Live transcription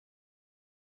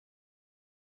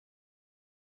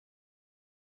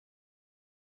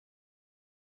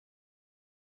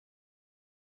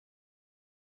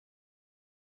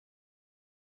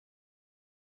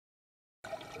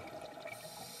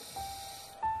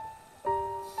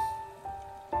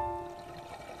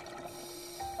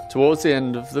Towards the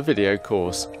end of the video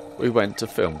course, we went to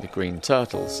film the green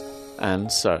turtles and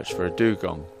search for a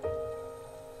dugong.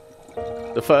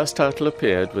 The first turtle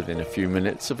appeared within a few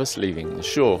minutes of us leaving the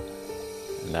shore,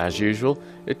 and as usual,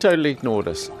 it totally ignored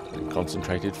us and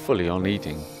concentrated fully on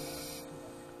eating.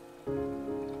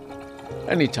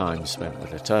 Any time spent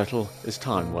with a turtle is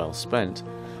time well spent,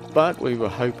 but we were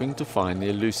hoping to find the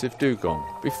elusive dugong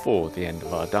before the end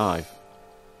of our dive.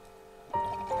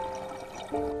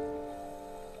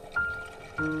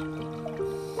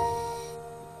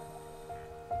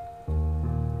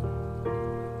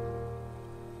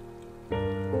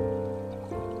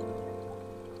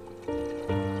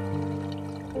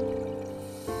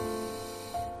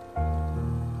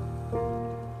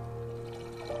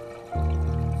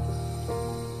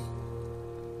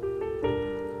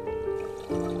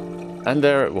 And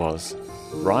there it was,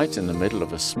 right in the middle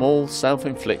of a small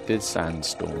self-inflicted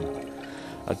sandstorm.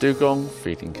 A dugong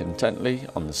feeding contentedly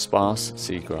on the sparse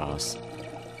seagrass.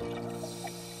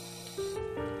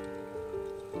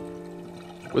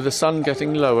 With the sun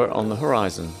getting lower on the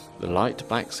horizon, the light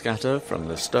backscatter from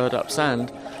the stirred up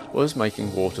sand was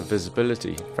making water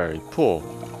visibility very poor.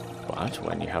 But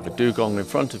when you have a dugong in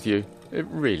front of you, it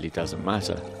really doesn't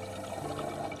matter.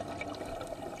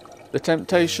 The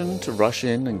temptation to rush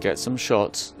in and get some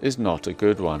shots is not a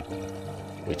good one.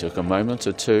 We took a moment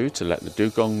or two to let the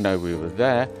dugong know we were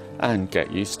there and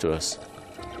get used to us,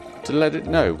 to let it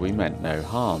know we meant no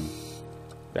harm.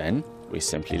 Then we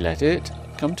simply let it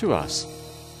come to us.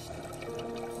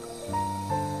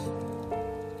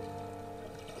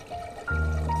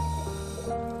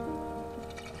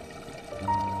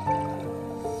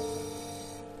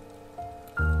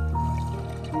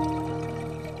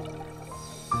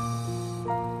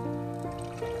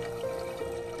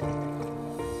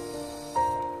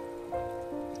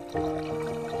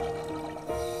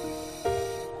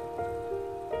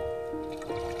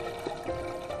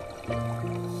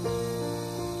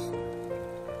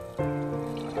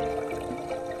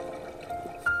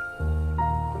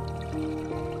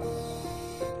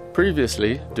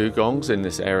 Previously, dugongs in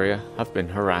this area have been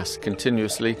harassed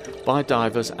continuously by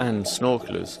divers and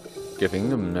snorkelers, giving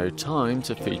them no time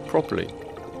to feed properly.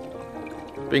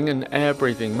 Being an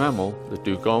air-breathing mammal, the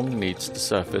dugong needs to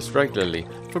surface regularly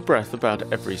for breath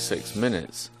about every 6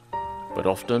 minutes. But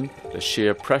often, the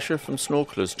sheer pressure from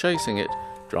snorkelers chasing it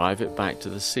drive it back to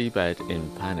the seabed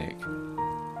in panic.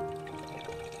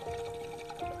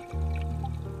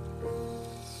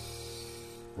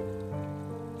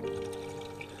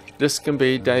 This can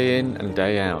be day in and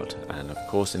day out, and of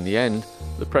course in the end,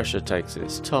 the pressure takes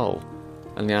its toll,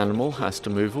 and the animal has to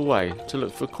move away to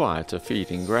look for quieter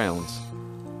feeding grounds.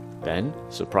 Then,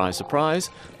 surprise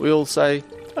surprise, we all say,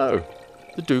 "Oh,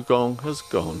 the dugong has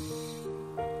gone."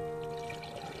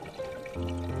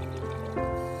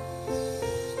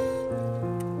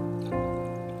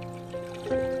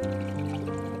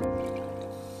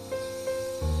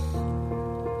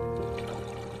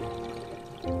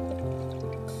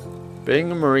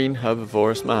 Being a marine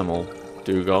herbivorous mammal,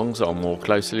 dugongs are more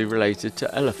closely related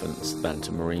to elephants than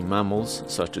to marine mammals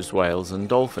such as whales and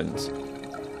dolphins.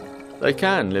 They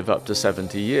can live up to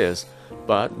 70 years,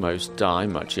 but most die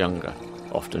much younger,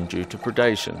 often due to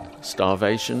predation,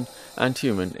 starvation and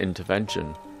human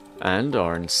intervention, and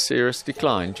are in serious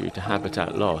decline due to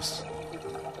habitat loss.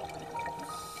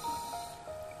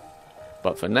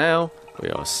 But for now, we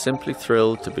are simply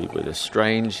thrilled to be with a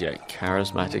strange yet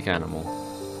charismatic animal.